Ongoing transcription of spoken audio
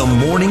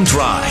Morning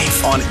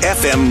Drive on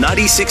FM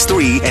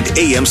 96.3 and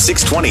AM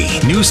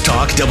 620. News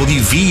Talk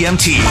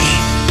WVMT.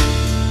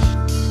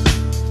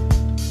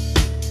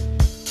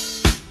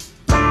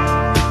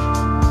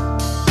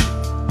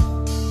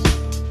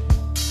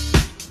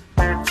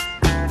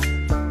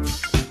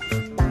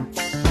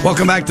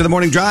 Welcome back to the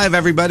Morning Drive,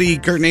 everybody.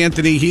 Kurt and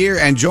Anthony here,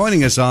 and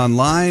joining us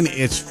online,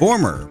 it's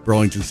former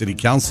Burlington City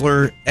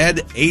Councillor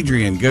Ed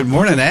Adrian. Good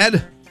morning,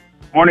 Ed.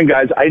 Morning,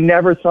 guys. I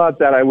never thought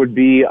that I would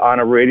be on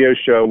a radio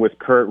show with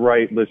Kurt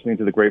Wright listening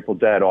to the Grateful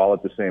Dead all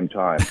at the same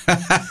time.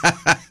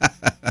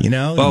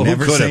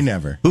 Never say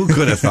never. Who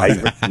could have thought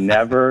that?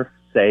 Never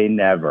say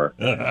never.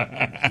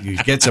 You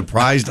get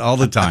surprised all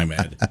the time,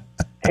 Ed.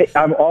 Hey,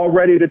 I'm all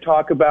ready to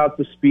talk about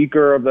the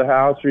Speaker of the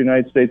House or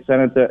United States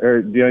Senate,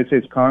 or the United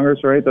States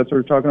Congress, right? That's what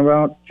we're talking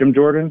about, Jim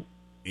Jordan.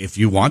 If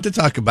you want to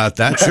talk about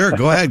that, sure,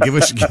 go ahead. Give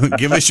us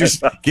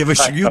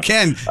your. You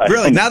can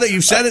really. Now that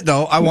you've said it,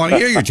 though, I want to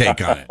hear your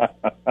take on it.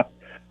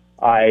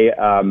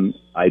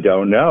 I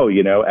don't know.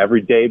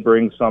 Every day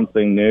brings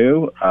something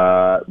new.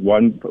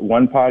 One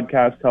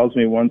podcast tells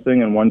me one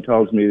thing, and one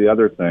tells me the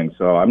other thing.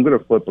 So I'm going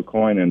to flip a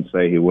coin and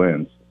say he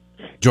wins.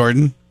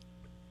 Jordan.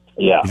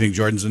 Yeah. You think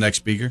Jordan's the next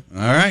speaker?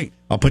 All right.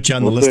 I'll put you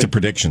on the list of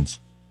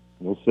predictions.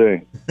 We'll see.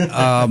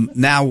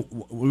 Now,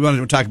 we wanted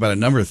to talk about a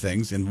number of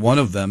things, and one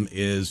of them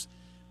is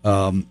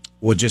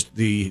just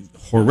the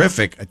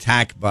horrific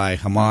attack by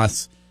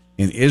Hamas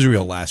in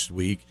Israel last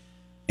week.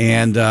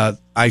 And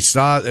I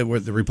saw that where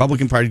the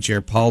Republican Party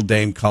chair, Paul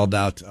Dame, called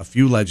out a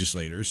few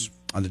legislators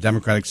on the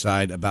Democratic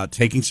side about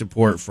taking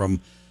support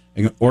from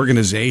an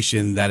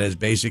organization that has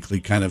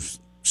basically kind of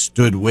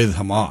stood with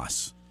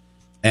Hamas.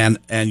 And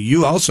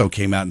you also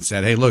came out and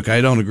said, hey, look,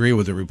 I don't agree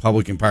with the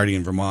Republican Party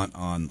in Vermont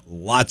on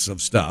lots of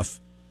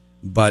stuff,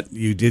 but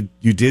you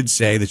did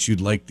say that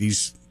you'd like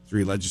these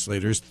three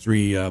legislators,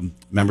 three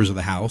members of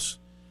the House,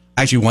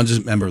 actually one's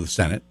a member of the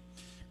Senate,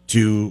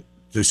 to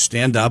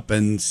stand up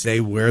and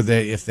say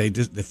if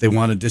they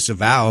want to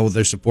disavow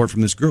their support from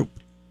this group.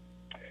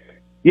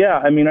 Yeah,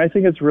 I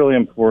think it's really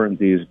important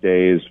these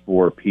days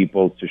for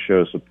people to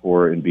show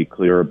support and be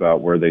clear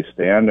about where they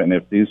stand. And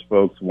if these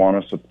folks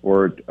want to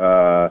support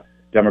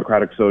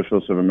Democratic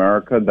Socialists of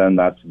America, then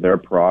that's their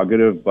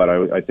prerogative. But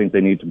I think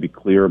they need to be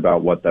clear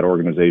about what that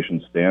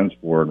organization stands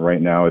for. And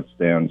right now it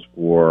stands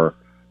for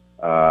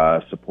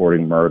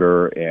supporting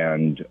murder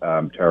and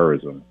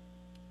terrorism.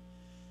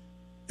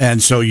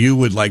 And so you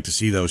would like to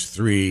see those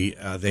three.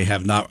 They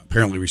have not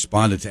apparently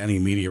responded to any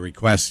media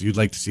requests. You'd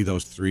like to see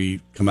those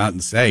three come out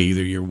and say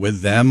either you're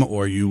with them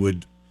or you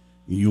would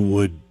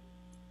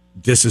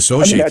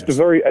disassociate. At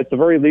the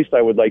very least,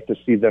 I would like to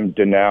see them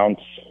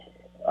denounce.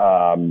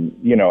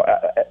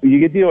 You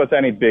could deal with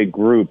any big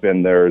group,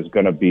 and there's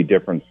going to be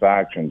different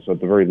factions. So at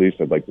the very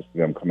least, I'd like to see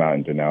them come out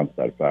and denounce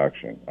that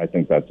faction. I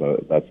think that's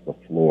the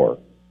floor.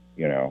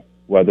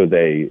 Whether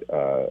they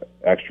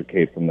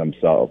extricate from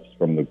themselves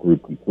from the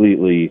group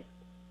completely,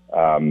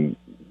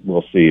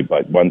 we'll see.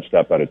 But one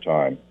step at a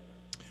time.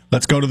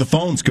 Let's go to the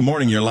phones. Good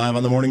morning. You're live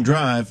on the Morning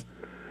Drive.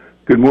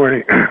 Good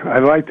morning.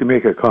 I'd like to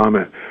make a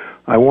comment.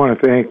 I want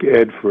to thank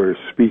Ed for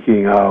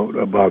speaking out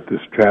about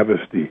this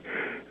travesty.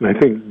 And I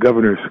think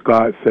Governor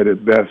Scott said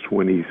it best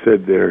when he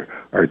said there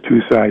are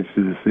two sides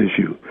to this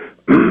issue,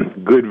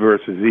 good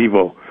versus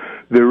evil.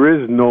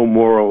 There is no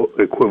moral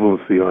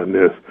equivalency on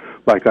this,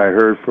 like I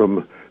heard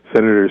from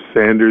Senator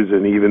Sanders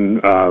and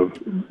even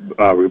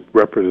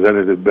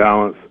Representative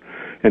Balance,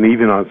 and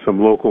even on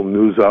some local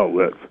news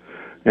outlets.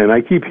 And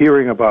I keep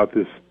hearing about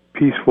this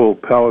peaceful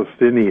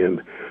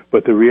Palestinian,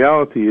 but the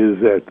reality is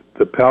that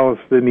the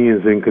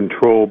Palestinians in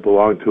control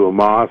belong to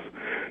Hamas,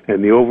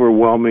 and the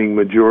overwhelming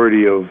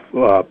majority of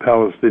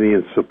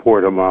Palestinians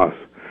support Hamas.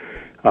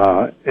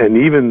 And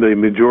even the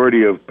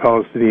majority of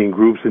Palestinian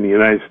groups in the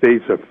United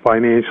States are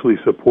financially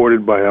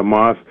supported by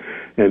Hamas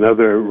and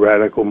other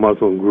radical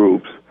Muslim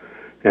groups.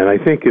 And I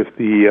think if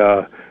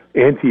the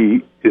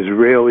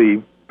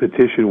anti-Israeli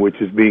petition,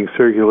 which is being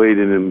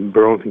circulated in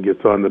Burlington,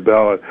 gets on the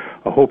ballot,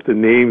 I hope the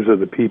names of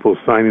the people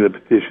signing the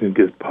petition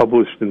get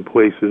published in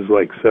places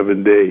like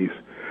 7 Days.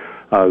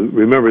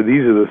 Remember,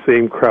 these are the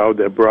same crowd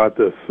that brought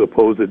the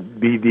supposed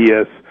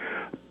BDS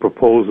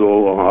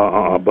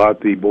proposal about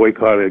the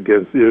boycott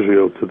against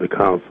Israel to the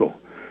council.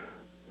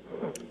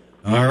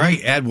 All right,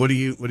 Ed, what do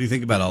you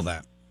think about all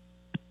that?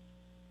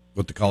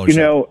 What the caller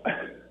said?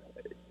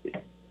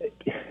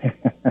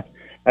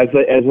 As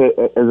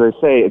I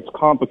say, it's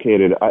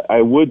complicated.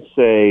 I would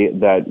say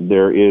that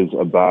there is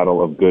a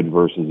battle of good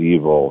versus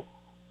evil,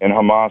 and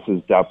Hamas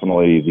is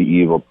definitely the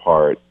evil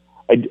part.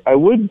 I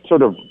would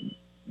sort of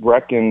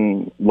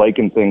liken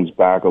things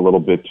back a little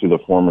bit to the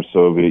former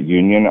Soviet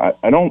Union.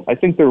 I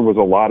think there was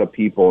a lot of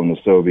people in the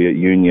Soviet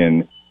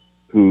Union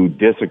who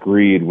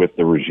disagreed with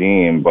the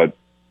regime, but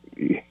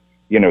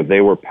they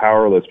were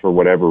powerless for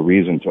whatever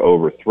reason to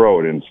overthrow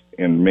it,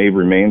 and may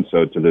remain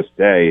so to this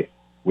day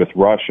with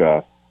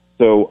Russia.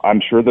 So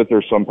I'm sure that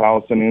there's some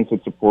Palestinians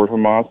that support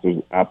Hamas.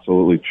 There's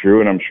absolutely true,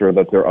 and I'm sure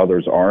that there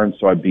others aren't.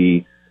 So I'd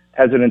be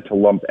hesitant to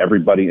lump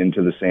everybody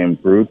into the same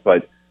group,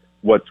 but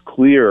what's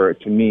clear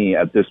to me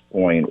at this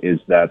point is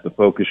that the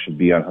focus should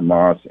be on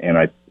Hamas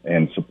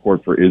and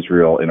support for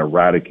Israel in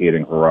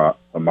eradicating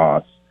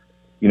Hamas.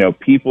 You know,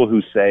 people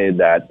who say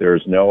that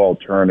there's no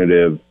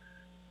alternative,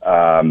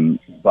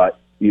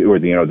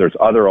 there's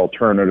other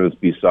alternatives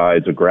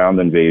besides a ground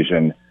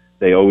invasion,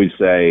 they always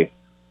say,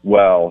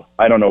 well,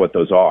 I don't know what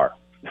those are.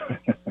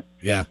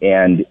 Yeah.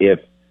 And if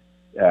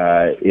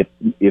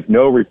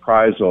no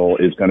reprisal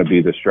is going to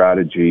be the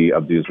strategy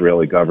of the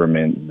Israeli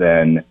government,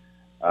 then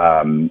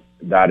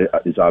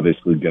that is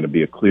obviously going to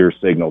be a clear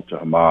signal to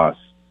Hamas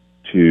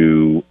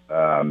to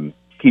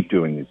keep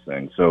doing these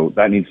things. So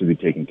that needs to be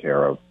taken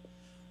care of.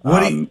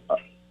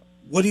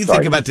 What do you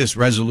think about this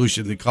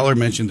resolution? The caller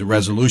mentioned the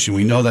resolution.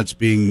 We know that's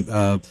being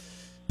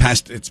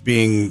passed. It's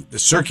being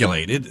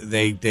circulated.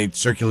 They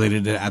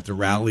circulated it at the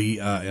rally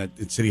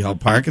at City Hall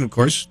Park, and of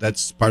course,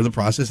 that's part of the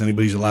process.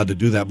 Anybody's allowed to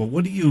do that. But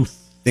what do you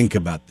think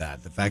about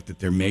that? The fact that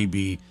there may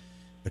be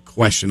a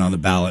question on the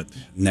ballot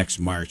next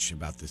March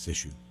about this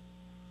issue,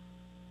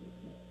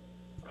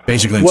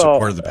 basically in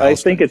support of the Palestinians. I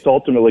think it's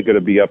ultimately going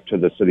to be up to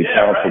the city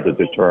council to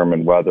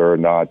determine whether or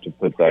not to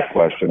put that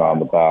question on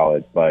the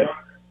ballot. But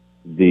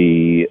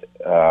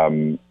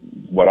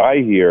what I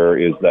hear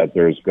is that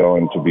there's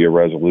going to be a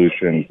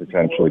resolution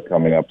potentially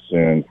coming up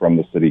soon from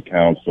the city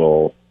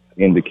council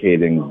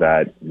indicating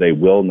that they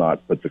will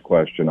not put the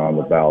question on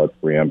the ballot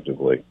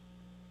preemptively.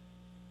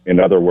 In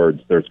other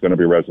words, there's going to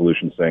be a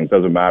resolution saying it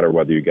doesn't matter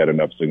whether you get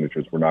enough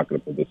signatures, we're not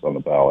going to put this on the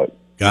ballot.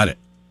 Got it.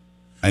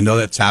 I know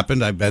that's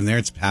happened. I've been there.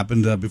 It's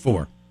happened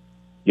before.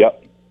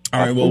 Yep. All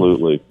right,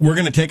 absolutely. Well, we're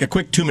going to take a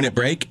quick 2-minute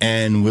break,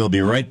 and we'll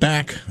be right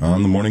back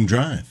on the Morning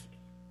Drive.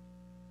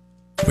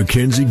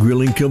 Mackenzie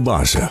Grilling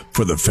Kielbasa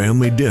for the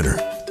family dinner.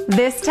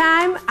 This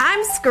time,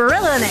 I'm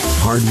skrilling it.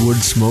 Hardwood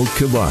smoked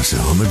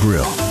kielbasa on the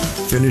grill.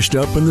 Finished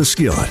up in the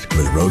skillet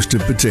with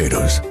roasted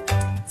potatoes.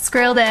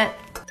 Skrilled it.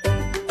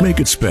 Make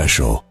it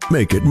special.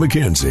 Make it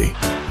Mackenzie.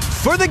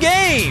 For the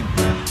game.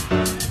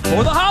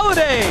 For the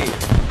holiday.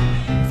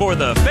 For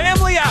the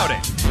family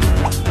outing.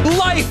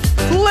 Life,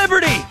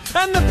 liberty,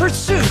 and the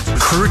pursuit.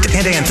 Kurt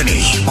and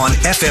Anthony on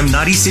FM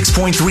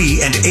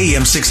 96.3 and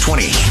AM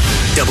 620.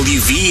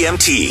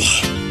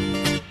 WVMT.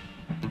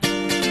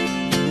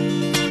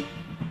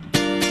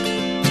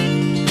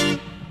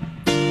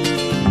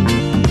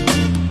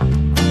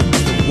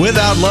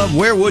 Without love,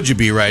 where would you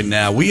be right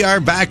now? We are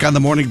back on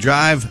the Morning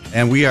Drive,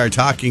 and we are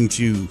talking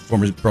to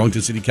former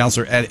Burlington City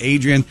Councillor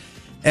Adrian.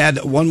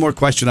 Add one more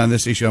question on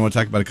this issue. I want to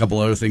talk about a couple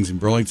other things in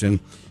Burlington.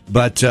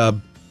 But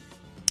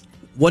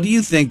what do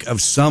you think of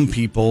some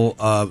people,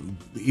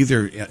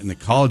 either in the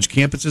college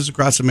campuses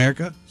across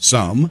America,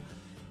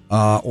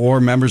 or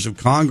members of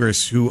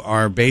Congress who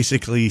are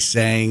basically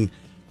saying,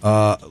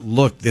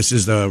 look, this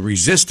is the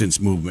resistance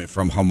movement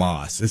from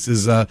Hamas. This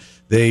is,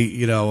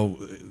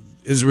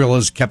 Israel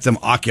has kept them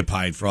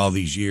occupied for all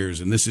these years,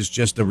 and this is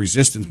just the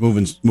resistance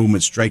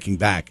movement striking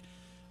back.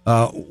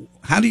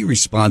 How do you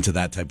respond to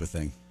that type of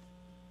thing?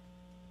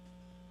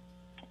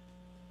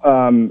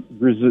 I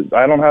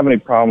don't have any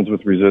problems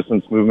with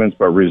resistance movements,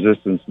 but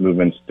resistance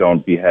movements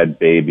don't behead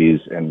babies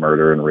and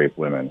murder and rape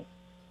women.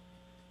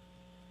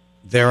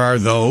 There are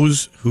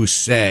those who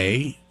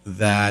say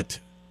that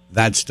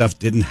stuff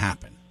didn't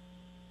happen.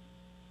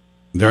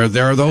 There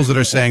are those that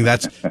are saying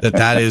that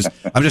is.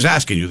 I'm just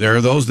asking you. There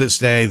are those that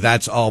say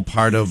that's all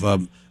part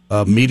of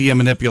media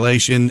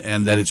manipulation,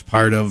 and that it's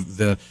part of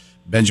the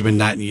Benjamin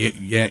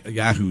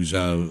Netanyahu's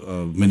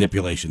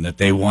manipulation. That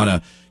they want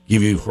to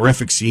give you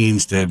horrific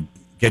scenes to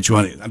get you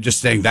on. I'm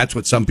just saying that's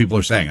what some people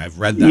are saying. I've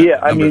read that.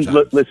 Yeah, I mean,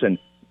 listen.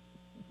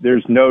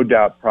 There's no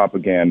doubt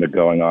propaganda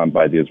going on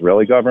by the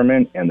Israeli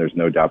government, and there's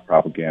no doubt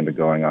propaganda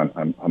going on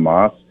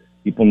Hamas.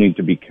 People need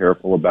to be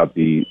careful about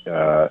the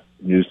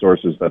news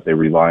sources that they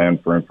rely on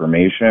for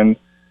information.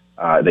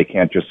 They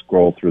can't just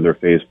scroll through their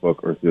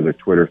Facebook or through their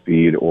Twitter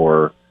feed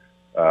or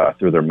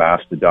through their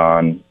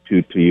Mastodon,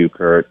 to you,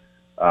 Kurt,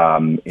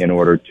 in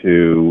order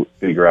to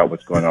figure out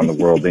what's going on in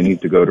the world. They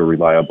need to go to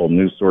reliable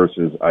news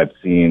sources. I've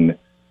seen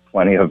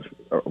plenty of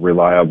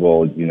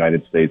reliable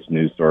United States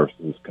news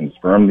sources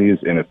confirm these,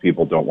 and if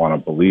people don't want to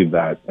believe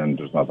that, then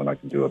there's nothing I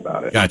can do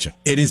about it. Gotcha.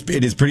 It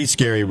is pretty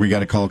scary. We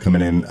got a call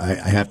coming in. I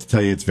have to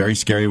tell you, it's very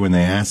scary when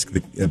they ask,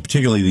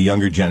 particularly the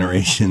younger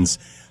generations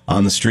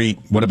on the street,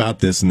 what about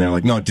this? And they're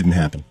like, no, it didn't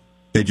happen.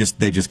 They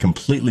just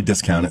completely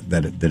discount it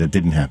that it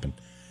didn't happen,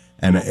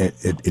 and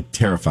it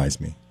terrifies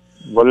me.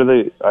 What are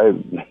they?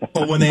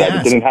 When they that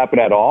ask, it didn't happen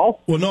at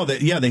all. Well, no,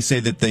 they say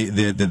that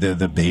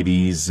the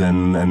babies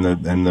and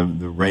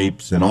the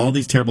rapes and all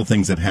these terrible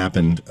things that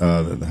happened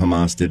that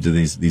Hamas did to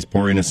these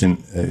poor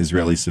innocent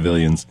Israeli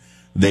civilians.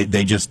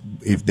 They just,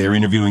 if they're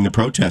interviewing the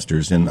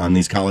protesters on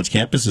these college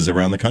campuses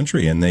around the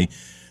country, and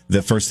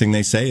the first thing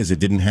they say is it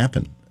didn't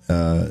happen.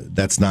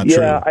 That's not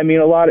true. Yeah, I mean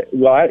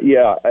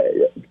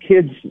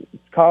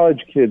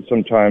college kids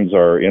sometimes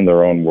are in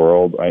their own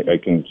world. I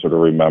can sort of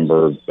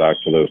remember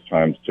back to those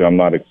times too. I'm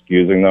not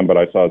excusing them, but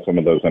I saw some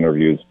of those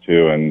interviews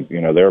too, and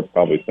they're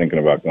probably thinking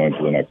about going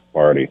to the next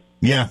party.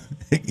 Yeah,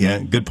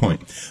 good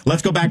point.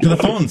 Let's go back to the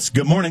phones.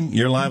 Good morning.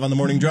 You're live on the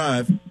Morning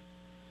Drive.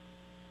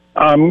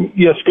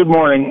 Yes, good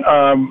morning.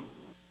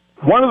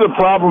 One of the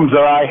problems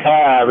that I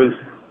have is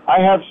I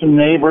have some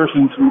neighbors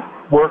and some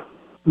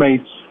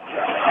workmates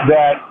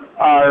that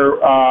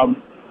are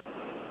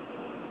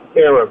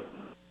Arab,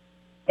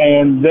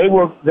 and they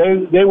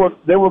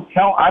were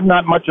tell. I'm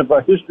not much of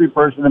a history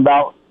person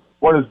about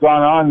what has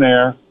gone on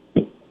there,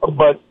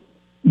 but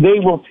they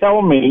will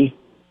tell me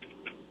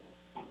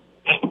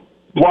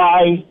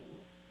why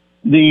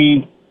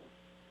the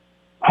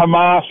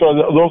Hamas or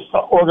those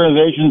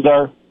organizations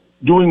are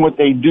doing what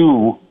they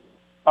do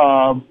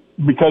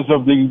because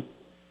of the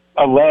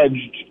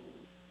alleged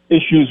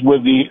issues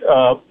with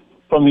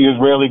from the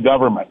Israeli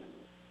government.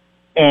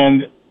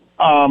 And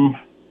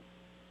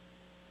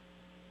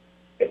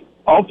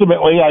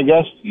ultimately, I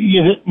guess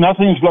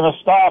nothing's going to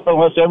stop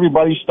unless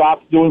everybody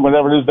stops doing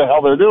whatever it is the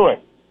hell they're doing.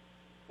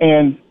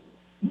 And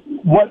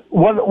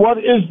what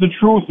is the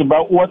truth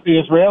about what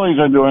the Israelis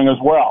are doing as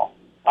well?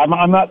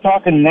 I'm not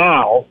talking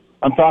now.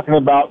 I'm talking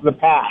about the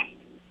past.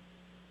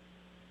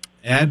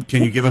 Ed,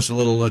 can you give us a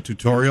little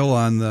tutorial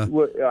on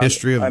the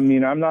history of... I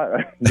mean, I'm not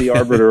the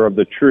arbiter of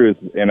the truth,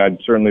 and I'd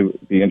certainly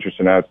be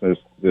interested in asking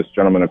this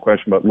gentleman a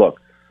question. But look,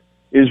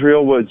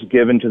 Israel was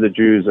given to the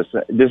Jews.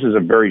 This is a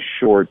very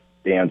short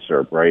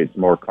answer, right? It's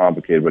more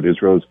complicated, but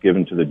Israel was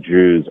given to the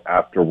Jews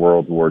after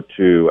World War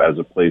II as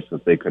a place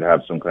that they could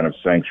have some kind of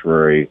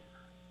sanctuary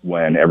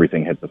when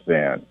everything hit the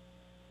fan.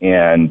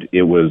 And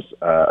it was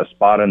a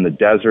spot in the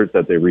desert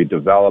that they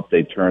redeveloped.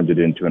 They turned it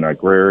into an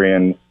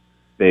agrarian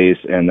base,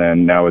 and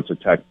then now it's a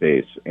tech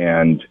base.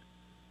 And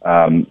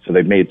so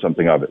they've made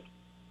something of it.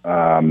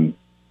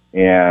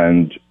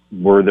 And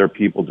were there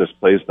people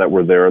displaced that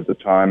were there at the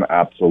time?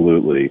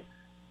 Absolutely.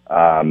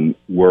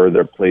 Were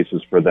there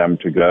places for them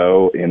to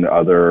go in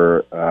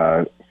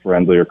other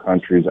friendlier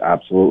countries?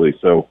 Absolutely.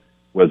 So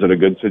was it a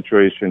good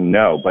situation?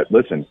 No. But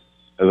listen,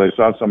 as I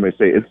saw somebody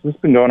say, it's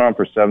been going on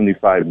for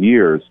 75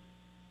 years,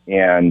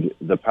 and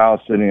the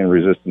Palestinian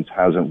resistance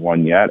hasn't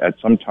won yet. At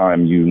some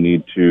time, you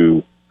need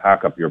to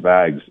pack up your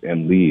bags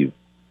and leave,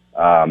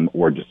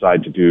 or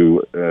decide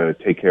to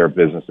take care of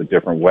business a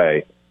different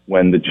way.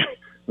 When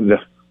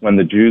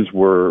the Jews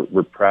were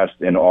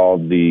repressed in all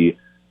the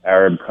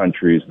Arab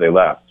countries, they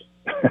left.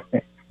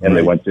 And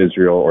they went to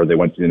Israel or they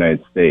went to the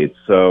United States.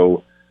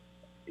 So,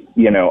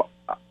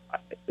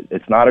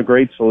 it's not a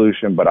great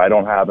solution, but I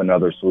don't have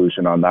another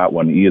solution on that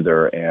one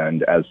either.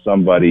 And as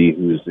somebody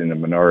who's in a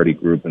minority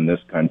group in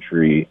this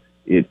country,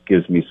 it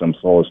gives me some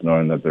solace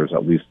knowing that there's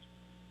at least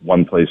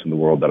one place in the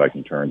world that I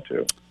can turn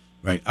to.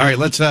 Right. All right.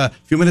 Let's a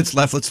few minutes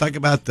left. Let's talk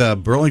about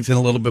Burlington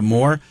a little bit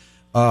more.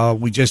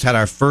 We just had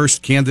our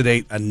first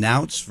candidate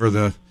announced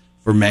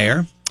for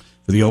mayor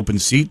for the open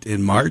seat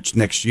in March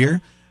next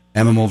year.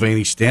 Emma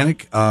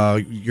Mulvaney-Stanek,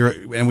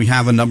 and we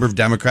have a number of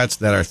Democrats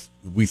that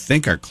we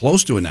think are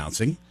close to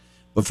announcing.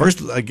 But first,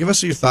 give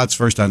us your thoughts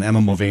first on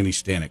Emma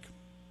Mulvaney-Stanek.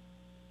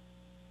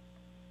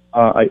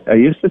 I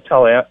used to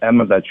tell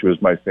Emma that she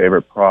was my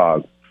favorite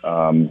Prague,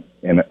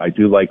 and I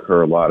do like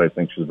her a lot. I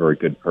think she's a very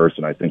good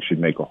person. I think she'd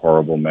make a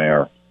horrible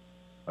mayor,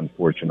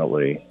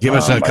 unfortunately. Give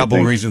us a couple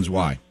of reasons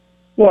why.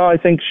 Well, I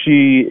think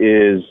she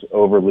is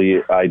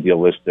overly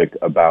idealistic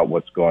about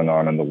what's going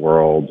on in the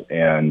world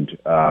and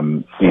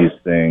sees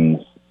things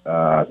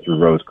through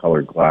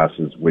rose-colored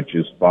glasses, which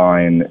is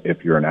fine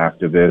if you're an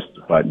activist,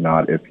 but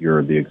not if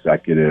you're the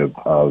executive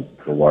of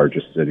the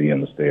largest city in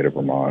the state of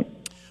Vermont.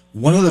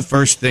 One of the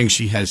first things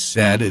she has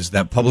said is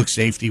that public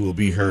safety will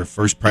be her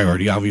first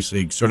priority,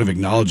 obviously sort of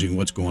acknowledging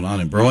what's going on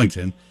in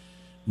Burlington.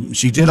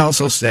 She did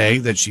also say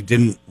that she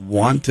didn't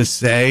want to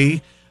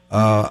say...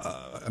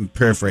 I'm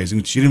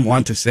paraphrasing. She didn't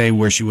want to say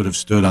where she would have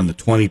stood on the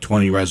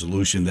 2020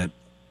 resolution that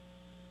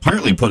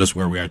partly put us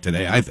where we are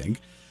today, I think.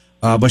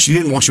 But she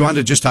didn't want. She wanted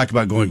to just talk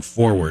about going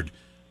forward.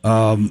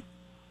 Do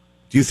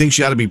you think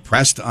she ought to be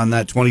pressed on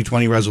that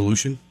 2020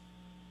 resolution?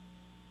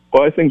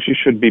 Well, I think she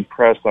should be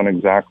pressed on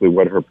exactly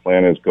what her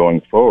plan is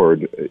going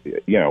forward.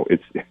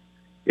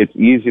 It's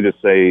easy to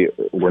say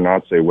or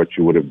not say what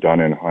she would have done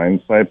in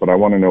hindsight, but I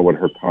want to know what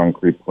her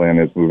concrete plan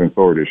is moving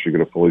forward. Is she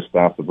going to fully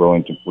staff the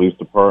Burlington Police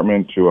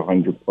Department to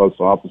 100-plus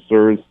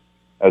officers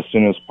as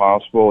soon as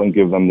possible and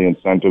give them the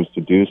incentives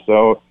to do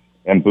so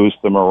and boost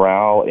the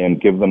morale and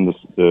give them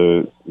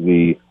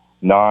the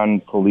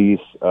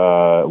non-police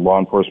law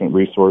enforcement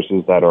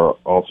resources that are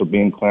also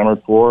being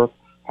clamored for?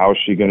 How is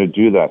she going to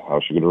do that? How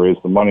is she going to raise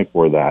the money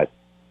for that?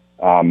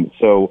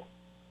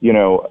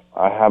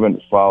 I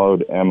haven't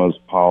followed Emma's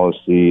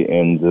policy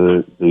in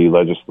the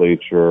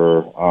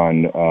legislature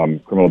on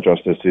criminal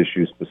justice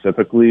issues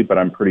specifically, but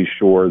I'm pretty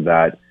sure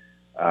that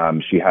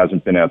she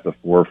hasn't been at the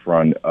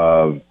forefront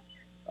of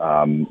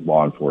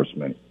law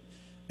enforcement.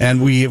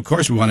 And we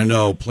want to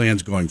know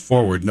plans going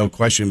forward, no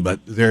question, but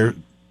there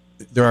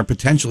are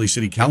potentially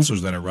city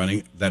councilors that are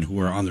running who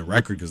are on the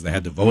record because they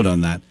had to vote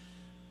on that.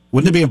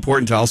 Wouldn't it be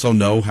important to also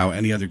know how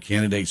any other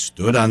candidate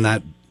stood on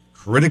that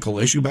critical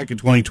issue back in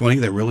 2020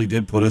 that really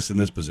did put us in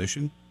this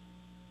position,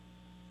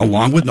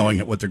 along with knowing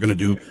what they're going to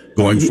do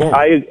going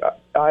forward?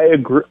 I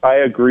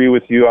agree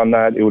with you on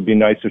that. It would be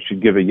nice if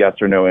she'd give a yes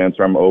or no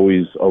answer. I'm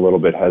always a little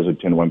bit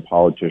hesitant when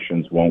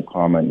politicians won't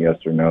comment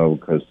yes or no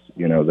because,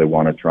 you know, they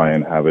want to try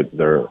and have it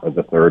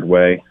the third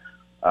way.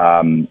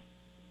 But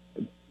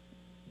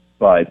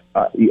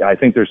I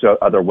think there's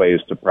other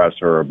ways to press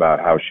her about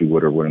how she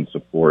would or wouldn't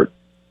support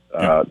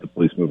the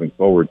police moving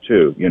forward,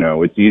 too. You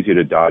know, it's easy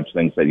to dodge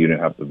things that you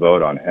didn't have to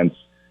vote on. Hence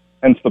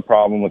the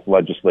problem with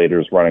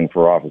legislators running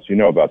for office. You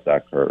know about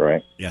that, Kurt,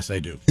 right? Yes, I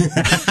do.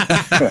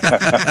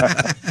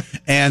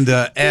 And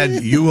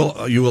Ed, you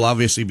will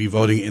obviously be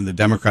voting in the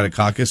Democratic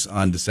caucus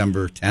on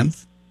December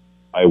 10th.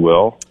 I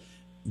will.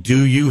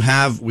 Do you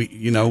have?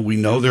 We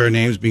know there are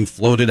names being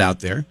floated out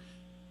there: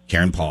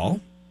 Karen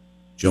Paul,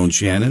 Joan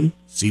Shannon,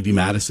 C.D.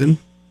 Madison.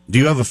 Do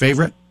you have a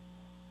favorite?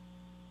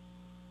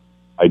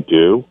 I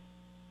do.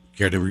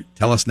 Care to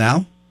tell us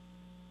now?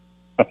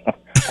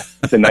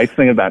 The nice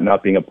thing about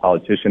not being a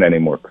politician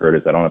anymore, Kurt,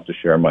 is I don't have to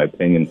share my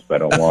opinions if I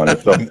don't want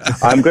to. So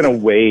I'm going to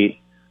wait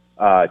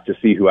to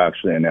see who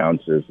actually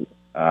announces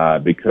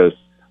because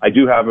I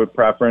do have a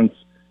preference.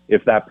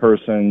 If that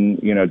person,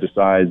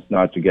 decides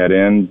not to get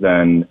in,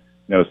 then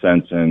no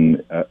sense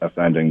in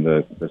offending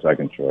the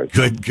second choice.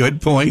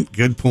 Good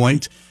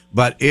point.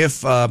 But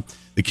if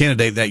the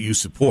candidate that you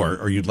support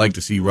or you'd like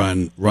to see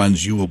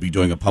runs, you will be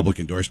doing a public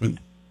endorsement?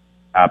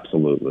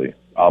 Absolutely.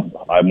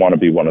 I want to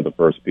be one of the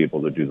first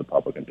people to do the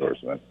public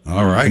endorsement.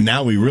 All right.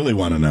 Now we really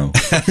want to know.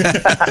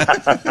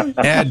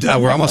 Ed,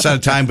 we're almost out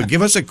of time, but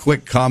give us a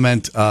quick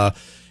comment.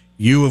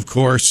 You, of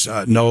course,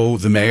 know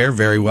the mayor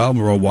very well,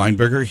 Moreau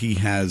Weinberger. He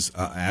has,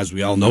 as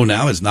we all know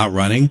now, is not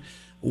running.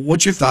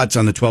 What's your thoughts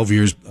on the 12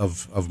 years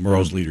of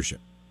Moreau's leadership?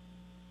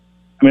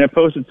 I mean, I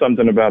posted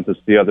something about this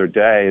the other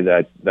day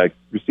that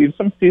received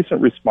some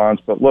decent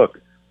response. But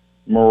look,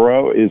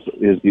 Moreau is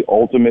the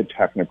ultimate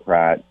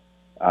technocrat.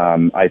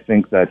 I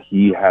think that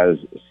he has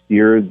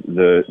steered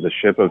the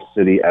ship of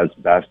city as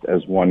best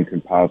as one can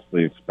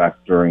possibly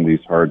expect during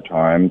these hard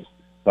times.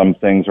 Some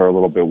things are a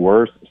little bit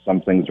worse. Some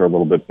things are a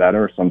little bit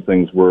better. Some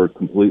things were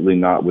completely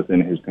not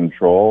within his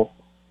control.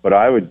 But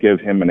I would give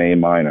him an A-.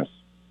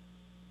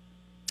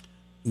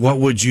 What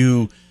would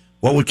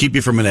keep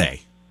you from an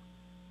A?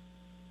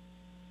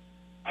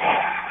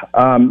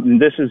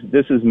 This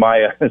is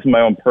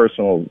my own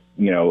personal,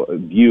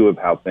 view of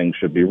how things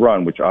should be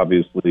run, which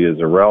obviously is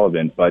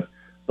irrelevant. But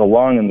the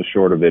long and the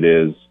short of it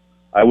is,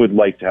 I would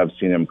like to have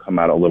seen him come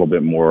out a little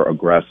bit more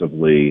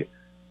aggressively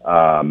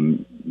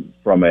from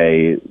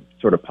a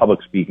sort of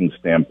public speaking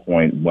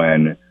standpoint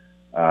when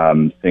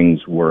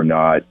things were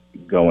not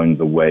going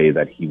the way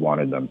that he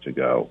wanted them to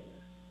go,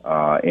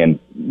 and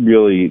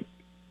really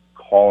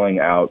calling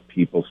out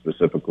people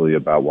specifically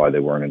about why they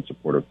weren't in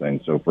support of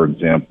things. So, for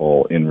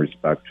example, in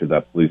respect to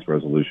that police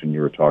resolution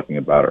you were talking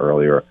about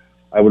earlier,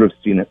 I would have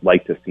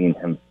liked to seen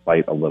him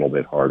fight a little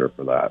bit harder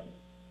for that.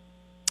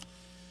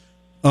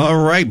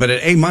 All right, but an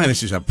A-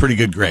 is a pretty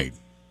good grade.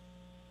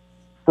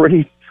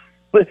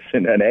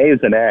 Listen, an A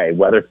is an A,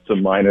 whether it's a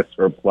minus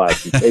or a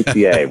plus. You take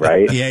the A,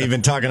 right? Yeah, you've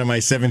been talking to my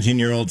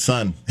 17-year-old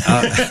son.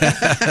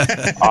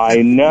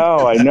 I know.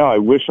 I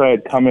wish I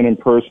had come in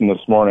person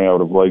this morning. I would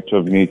have liked to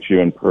have met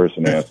you in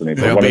person, Anthony,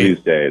 but one of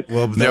these days.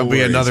 Well, there'll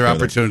be another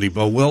opportunity,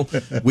 but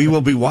we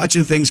will be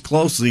watching things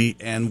closely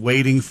and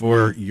waiting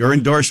for your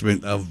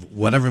endorsement of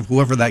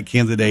whoever that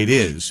candidate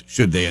is,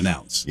 should they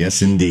announce.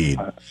 Yes, indeed.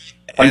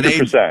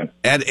 100%.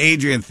 Ed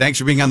Adrian, thanks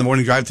for being on the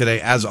Morning Drive today,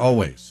 as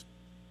always.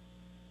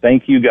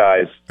 Thank you,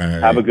 guys.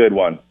 Right. Have a good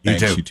one.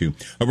 Thanks, you too.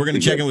 We're going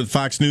to check in with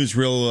Fox News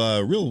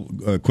real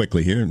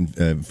quickly here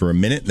for a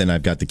minute. Then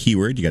I've got the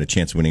keyword. You got a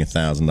chance of winning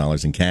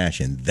 $1,000 in cash.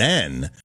 And then